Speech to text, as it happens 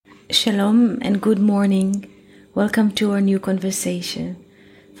Shalom and good morning. Welcome to our new conversation.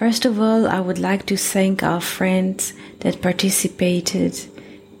 First of all, I would like to thank our friends that participated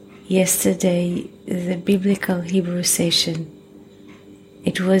yesterday in the Biblical Hebrew session.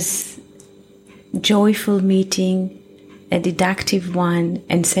 It was a joyful meeting, a deductive one,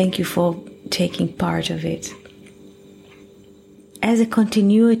 and thank you for taking part of it. As a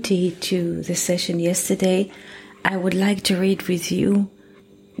continuity to the session yesterday, I would like to read with you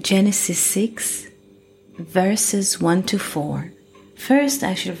Genesis 6, verses 1 to 4. First,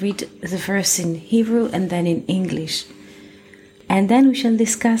 I shall read the verse in Hebrew and then in English. And then we shall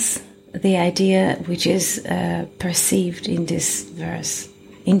discuss the idea which is perceived in this verse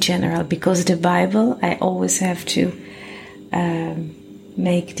in general, because the Bible, I always have to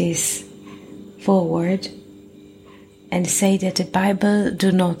make this forward and say that the Bible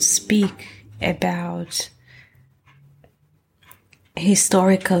do not speak about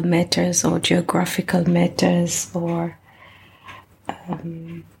historical matters or geographical matters or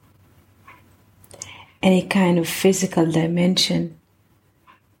any kind of physical dimension.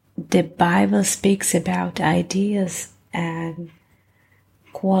 The Bible speaks about ideas and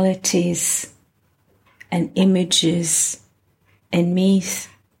qualities and images and myths.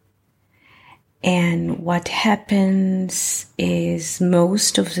 And what happens is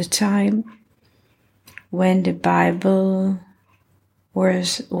most of the time when the Bible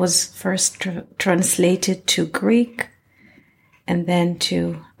was first translated to Greek and then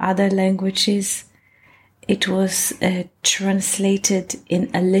to other languages, it was translated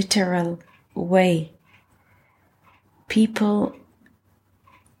in a literal way. People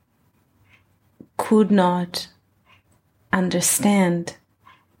could not understand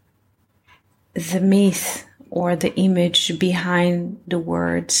the myth or the image behind the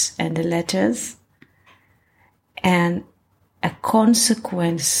words and the letters, and a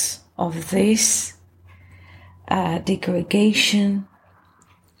consequence of this degradation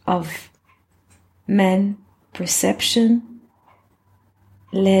of man perception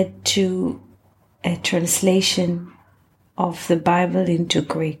led to a translation of the Bible into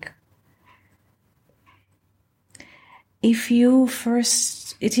Greek. If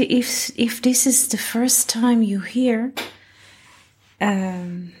this is the first time you hear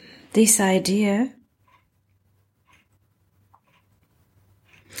this idea,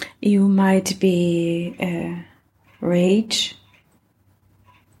 you might be rage,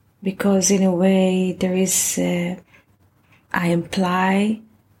 because in a way there is, I imply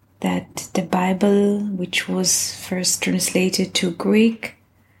that the Bible, which was first translated to Greek,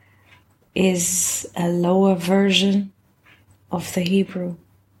 is a lower version of the Hebrew.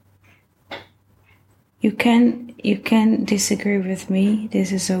 You can disagree with me,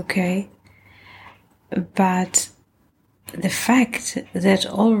 this is okay, but the fact that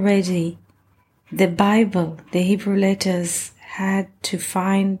already the Bible, the Hebrew letters, had to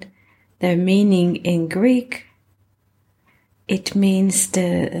find their meaning in Greek, it means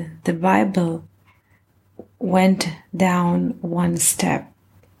the Bible went down one step,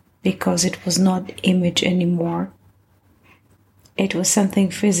 because it was not image anymore. It was something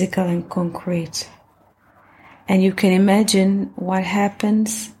physical and concrete. And you can imagine what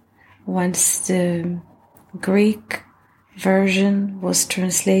happens once the Greek version was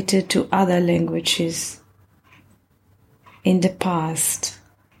translated to other languages in the past.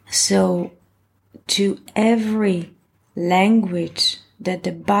 So to every language that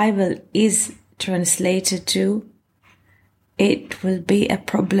the Bible is translated to, it will be a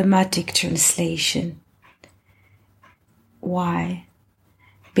problematic translation. Why?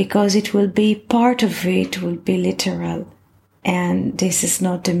 Because it will be, part of it will be literal, and this is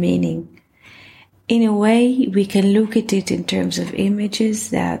not the meaning. In a way, we can look at it in terms of images,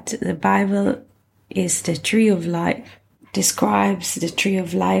 that the Bible is the tree of life, describes the tree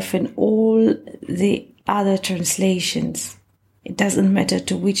of life, and all the other translations, it doesn't matter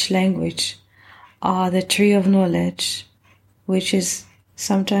to which language, are the tree of knowledge, which is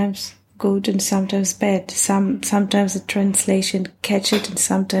sometimes good and sometimes bad. Sometimes the translation catch it and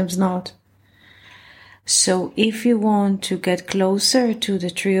sometimes not. So if you want to get closer to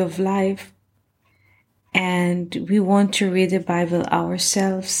the tree of life, and we want to read the Bible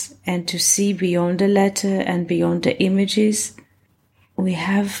ourselves and to see beyond the letter and beyond the images, we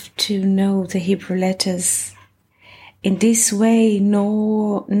have to know the Hebrew letters. In this way,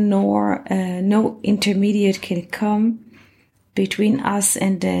 no intermediate can come between us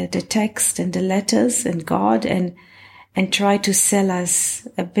and the text and the letters and God and try to sell us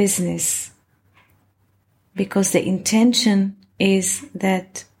a business. Because the intention is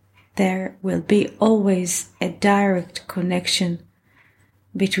that there will be always a direct connection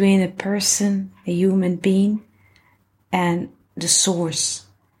between a person, a human being, and the source.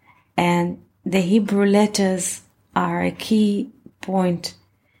 And the Hebrew letters are a key point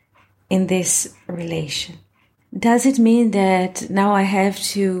in this relation. Does it mean that now I have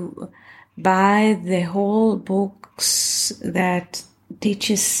to buy the whole books that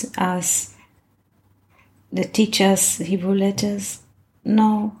teach us Hebrew letters?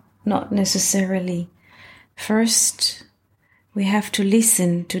 No, not necessarily. First, we have to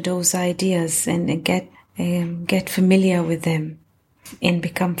listen to those ideas and get familiar with them and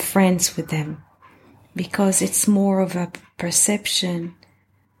become friends with them, because it's more of a perception,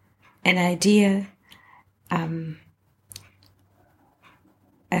 an idea,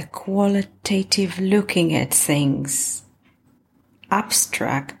 a qualitative looking at things,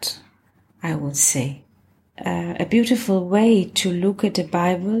 abstract, I would say. A beautiful way to look at the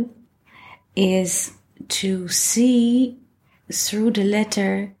Bible is to see through the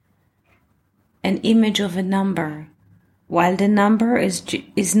letter an image of a number, while the number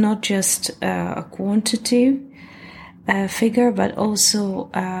is not just a quantitative figure, but also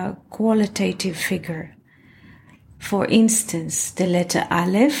a qualitative figure. For instance, the letter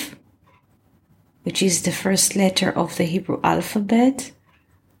Aleph, which is the first letter of the Hebrew alphabet,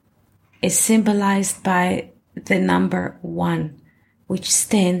 is symbolized by the number 1, which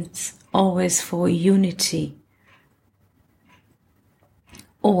stands always for unity.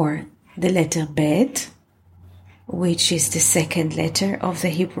 Or the letter Bet, which is the second letter of the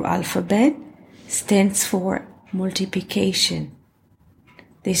Hebrew alphabet, stands for multiplication.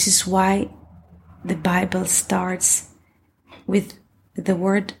 This is why the Bible starts with the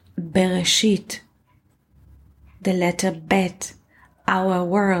word Bereshit, the letter Bet, our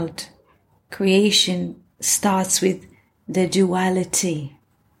world. Creation starts with the duality.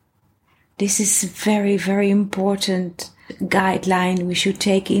 This is a very, very important guideline we should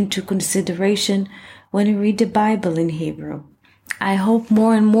take into consideration when we read the Bible in Hebrew. I hope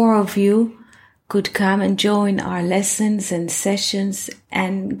more and more of you could come and join our lessons and sessions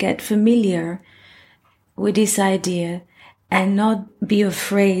and get familiar with this idea and not be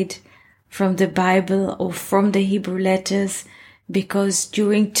afraid from the Bible or from the Hebrew letters, because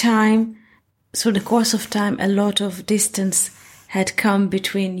during time, through the course of time, a lot of distance had come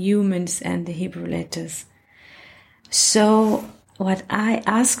between humans and the Hebrew letters. So what I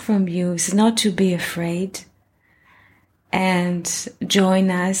ask from you is not to be afraid, and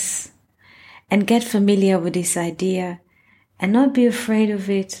join us and get familiar with this idea and not be afraid of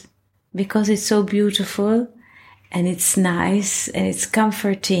it, because it's so beautiful and it's nice and it's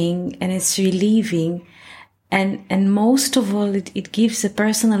comforting and it's relieving, and most of all it gives a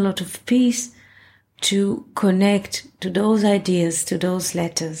person a lot of peace to connect to those ideas, to those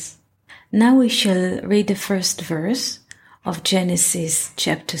letters. Now we shall read the first verse of Genesis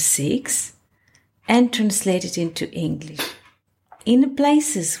chapter 6 and translate it into English. In the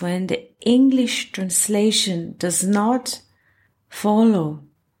places when the English translation does not follow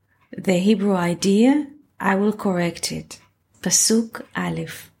the Hebrew idea, I will correct it. Pasuk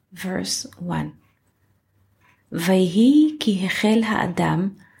Aleph, verse 1. ויהי כי החל האדם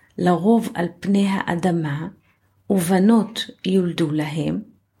לרוב על פני האדמה, ובנות יולדו להם,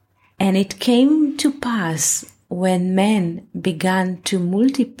 and it came to pass when men began to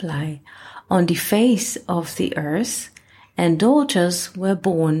multiply on the face of the earth, and daughters were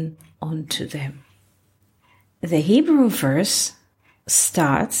born unto them. The Hebrew verse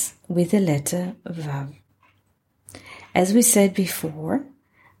starts with the letter Vav. As we said before,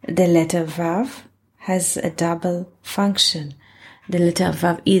 the letter Vav has a double function. The letter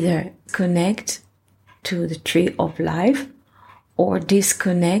Vav either connect to the tree of life or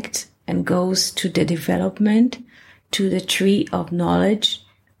disconnect and goes to the development, to the tree of knowledge,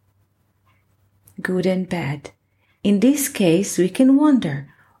 good and bad. In this case, we can wonder,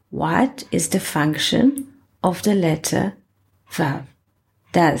 what is the function of the letter Vav?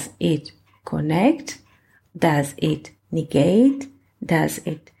 Does it connect? Does it negate? Does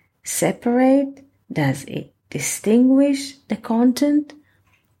it separate? Does it distinguish the content,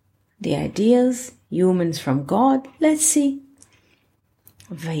 the ideas, humans from God? Let's see.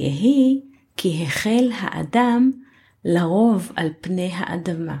 ויהי כי החל האדם לרוב על פני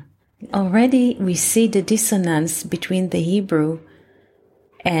האדמה. Already we see the dissonance between the Hebrew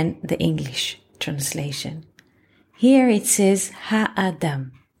and the English translation. Here it says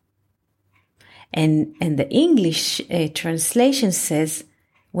ha-adam. And the English translation says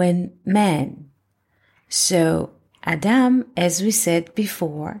when man. So Adam, as we said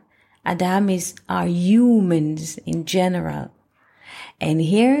before, Adam are humans in general. And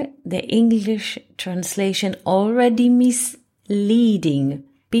here the English translation already misleads leading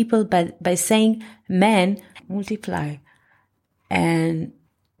people by saying men multiply. And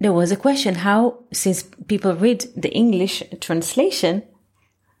there was a question how, since people read the English translation,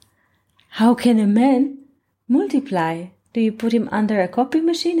 how can a man multiply? Do you put him under a copy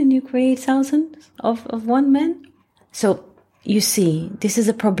machine and you create thousands of one man? So you see, this is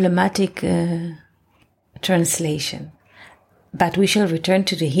a problematic translation. But we shall return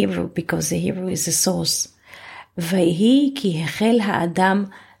to the Hebrew because the Hebrew is the source. ויהי כי החל האדם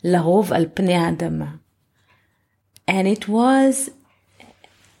לרוב על פני האדמה. And it was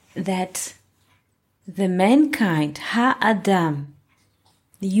that the mankind, Ha'adam,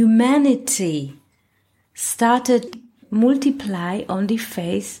 the humanity, started multiply on the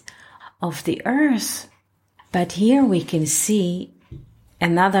face of the earth. But here we can see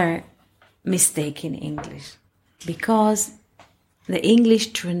another mistake in English, because the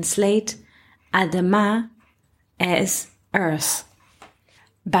English translate Adama as earth.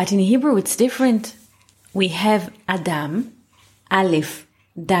 But in Hebrew it's different. We have Adam, Aleph,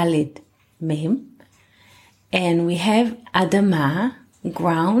 Dalet, Mem, and we have Adama,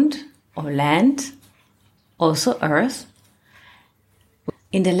 ground or land, also earth,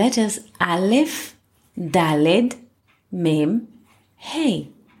 in the letters Aleph, Dalet, Mem, Hey.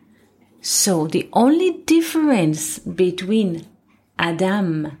 So the only difference between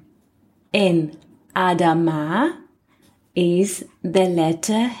Adam and Adama is the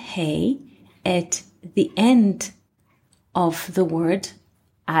letter Hey at the end of the word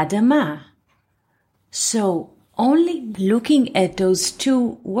Adama. So only looking at those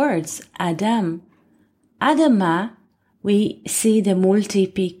two words, Adam, Adama, we see the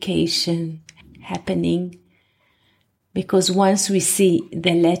multiplication happening, because once we see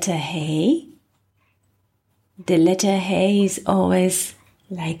the letter Hey, the letter Hey is always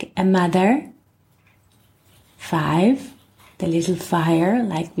like a mother, 5, the little fire,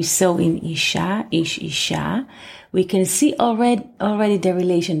 like we saw in Isha, Isha. We can see already the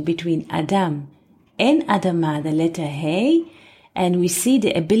relation between Adam and Adama, the letter Hey, and we see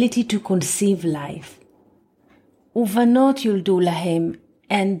the ability to conceive life. Uvanot yuldu lahem,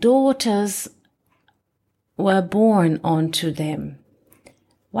 and daughters were born unto them.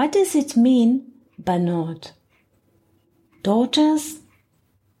 What does it mean, banot? Daughters?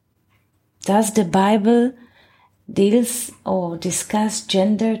 Does the Bible deals or discuss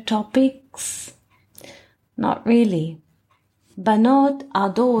gender topics? Not really. Banot are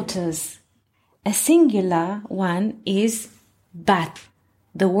daughters. A singular one is bat.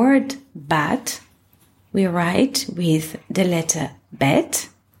 The word bat we write with the letter bet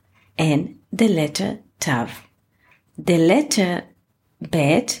and the letter tav. The letter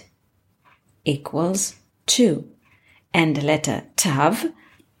bet equals 2 and the letter tav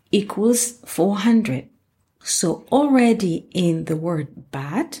equals 400. So already in the word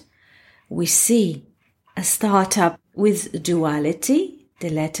bat, we see a startup with duality, the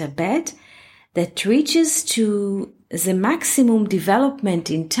letter bet, that reaches to the maximum development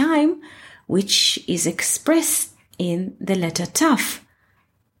in time, which is expressed in the letter tav,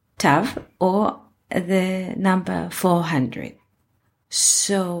 or the number 400.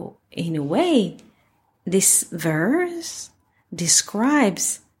 So in a way, this verse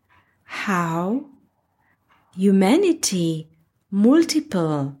describes how humanity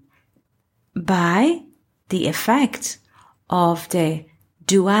multiple by the effect of the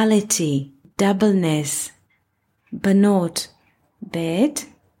duality, doubleness, banot, bet,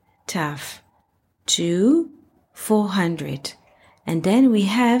 tav, 2, 400. And then we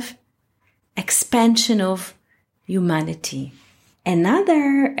have expansion of humanity.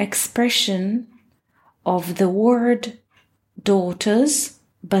 Another expression of the word daughters,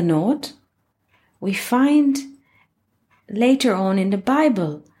 banot, we find later on in the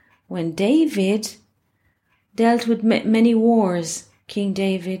Bible when David dealt with many wars, King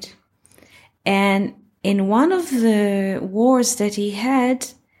David. And in one of the wars that he had,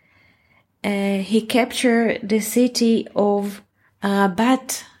 he captured the city of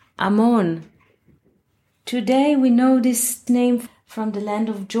Bat Ammon. Today we know this name from the land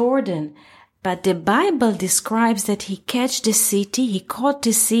of Jordan, but the Bible describes that he caught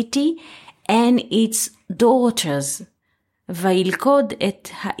the city and its daughters. Vayilkod et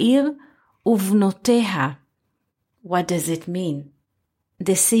ha'ir uvnoteha. What does it mean?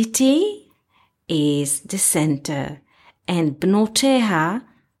 The city is the center, and bnoteha,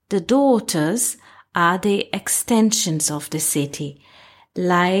 the daughters, are the extensions of the city,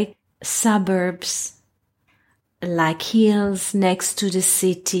 like suburbs, like hills next to the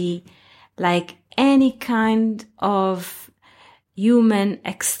city, like any kind of human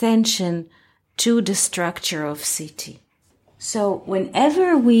extension to the structure of city. So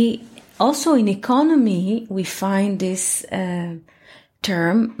whenever also in economy, we find this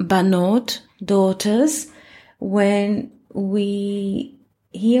term, banot, daughters, when we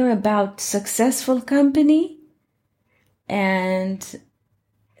hear about successful company and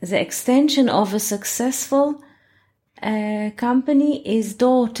the extension of a successful company is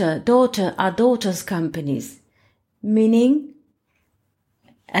daughter are daughters companies, meaning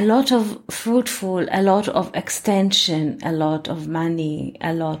a lot of fruitful, a lot of extension, a lot of money,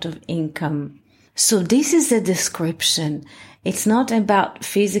 a lot of income. So this is a description. It's not about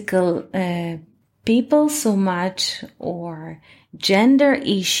physical people so much or gender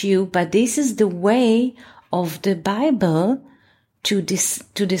issue, but this is the way of the Bible to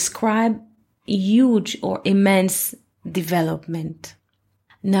describe huge or immense development.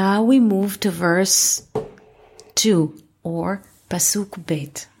 Now we move to verse 2 or פסוק ב'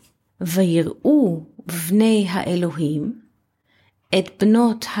 ויראו בני האלוהים את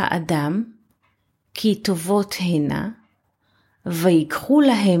בנות האדם כי טובות הנה ויקחו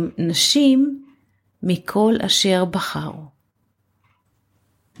להם נשים מכל אשר בחרו.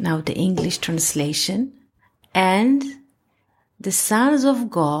 Now the English translation. And the sons of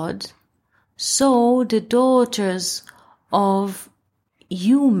God saw the daughters of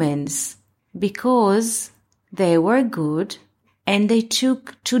humans because they were good, and they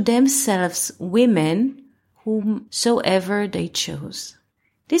took to themselves women whomsoever they chose.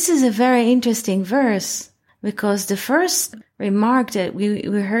 This is a very interesting verse because the first remark that we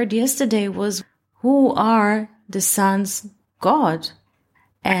heard yesterday was, who are the sons of God?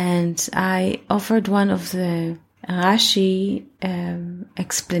 And I offered one of the Rashi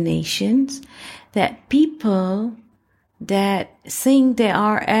explanations that people that think they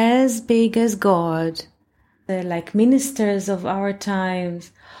are as big as God, like ministers of our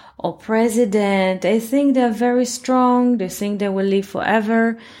times or president, they think they're very strong, they think they will live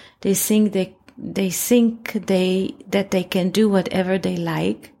forever, they think that they can do whatever they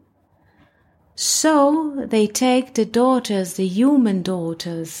like. So they take the daughters, the human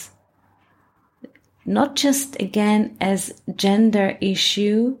daughters, not just again as gender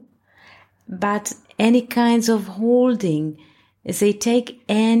issue, but any kinds of holding. They take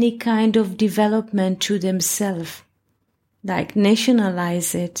any kind of development to themselves, like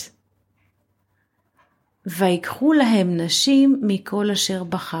nationalize it. ויקחו להם נשים מכל אשר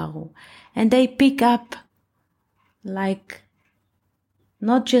בחרו. And they pick up, like,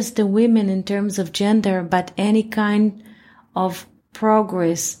 not just the women in terms of gender, but any kind of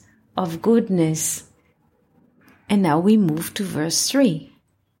progress, of goodness. And now we move to verse 3.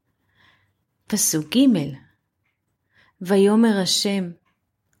 פסוק ג' ויאמר השם,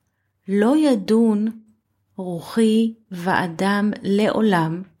 לא ידון רוחי ואדם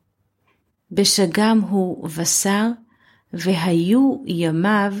לעולם, בשגם הוא בשר, והיו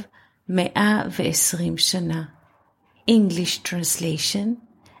ימיו 120 שנה. English translation.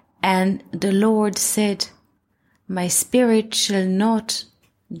 And the Lord said, my spirit shall not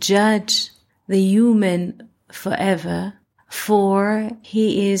judge the human forever, for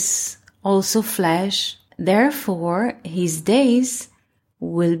he is also flesh. Therefore, his days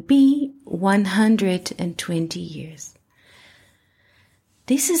will be 120 years.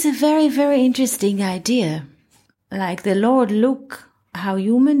 This is a very, very interesting idea. Like the Lord look how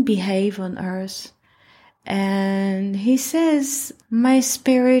humans behave on earth. And he says, my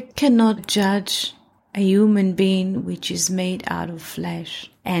spirit cannot judge a human being which is made out of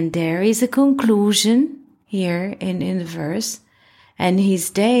flesh. And there is a conclusion here in the verse. And his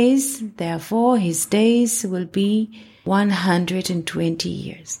days, therefore, his days will be 120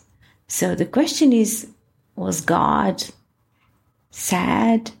 years. So the question is, was God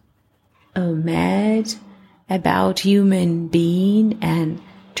sad or mad about human being and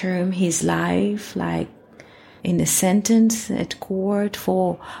term his life like in a sentence at court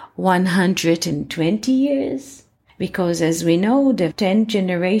for 120 years? Because as we know, the 10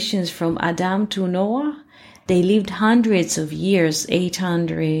 generations from Adam to Noah, they lived hundreds of years,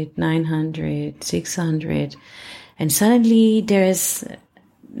 800, 900, 600. And suddenly there is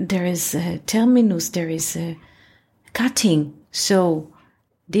a terminus, there is a cutting. So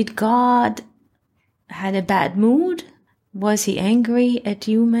did God had a bad mood? Was he angry at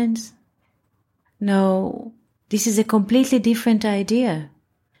humans? No, this is a completely different idea.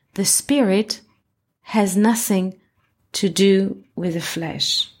 The spirit has nothing to do with the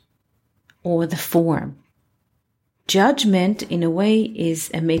flesh or the form. Judgment, in a way, is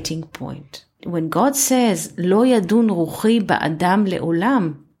a meeting point. When God says, לא ידון רוחי באדם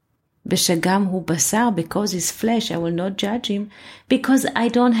לעולם, בשגם הוא בשר, because his flesh, I will not judge him, because I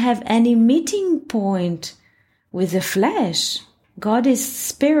don't have any meeting point with the flesh. God is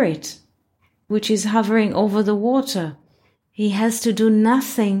spirit, which is hovering over the water. He has to do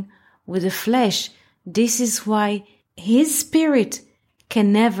nothing with the flesh. This is why his spirit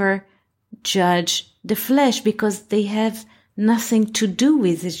can never judge the flesh, because they have nothing to do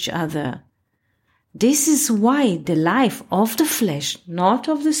with each other. This is why the life of the flesh, not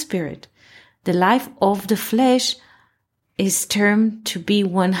of the spirit, the life of the flesh is termed to be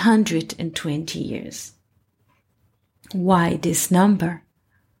 120 years. Why this number?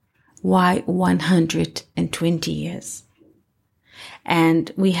 Why 120 years?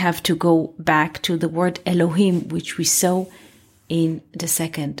 And we have to go back to the word Elohim, which we saw in the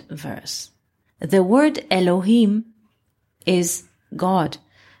second verse. The word Elohim is God,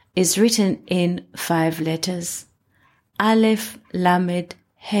 is written in 5 letters. Aleph, Lamed,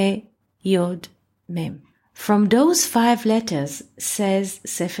 He, Yod, Mem. From those 5 letters, says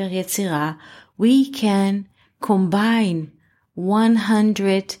Sefer Yetzirah, we can combine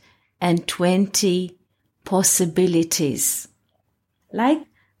 120 possibilities. Like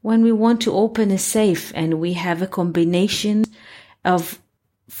when we want to open a safe and we have a combination of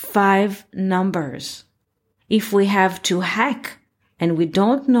 5 numbers. If we have to hack and we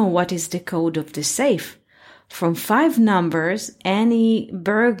don't know what is the code of the safe, from 5 numbers, any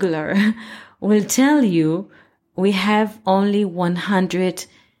burglar will tell you we have only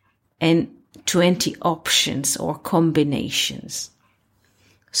 120 options or combinations.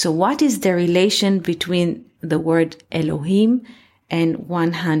 So what is the relation between the word Elohim and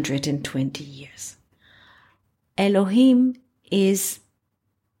 120 years? Elohim is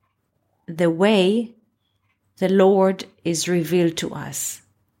the way the Lord is revealed to us,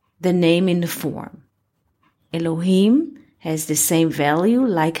 the name in the form. Elohim has the same value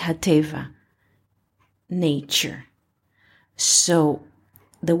like Hateva, nature. So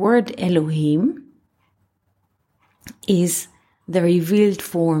the word Elohim is the revealed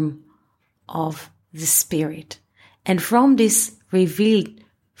form of the Spirit. And from this revealed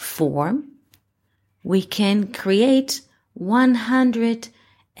form, we can create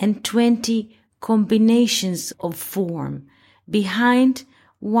 120 combinations of form. Behind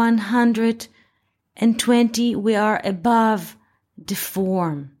 120, we are above the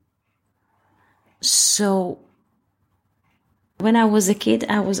form. So, when I was a kid,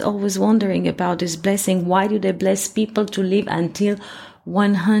 I was always wondering about this blessing. Why do they bless people to live until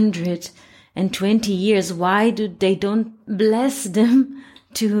 120 years? Why do they don't bless them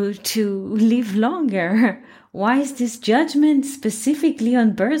to live longer? Why is this judgment specifically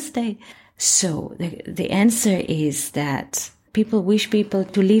on birthday? So the answer is that people wish people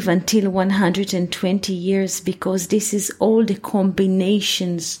to live until 120 years because this is all the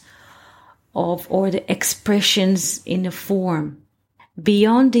combinations of or the expressions in a form.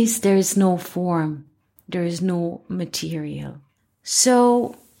 Beyond this, there is no form. There is no material.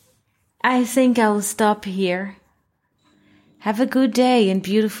 So I think I will stop here. Have a good day and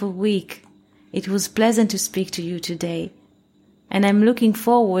beautiful week. It was pleasant to speak to you today. And I'm looking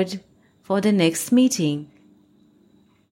forward for the next meeting.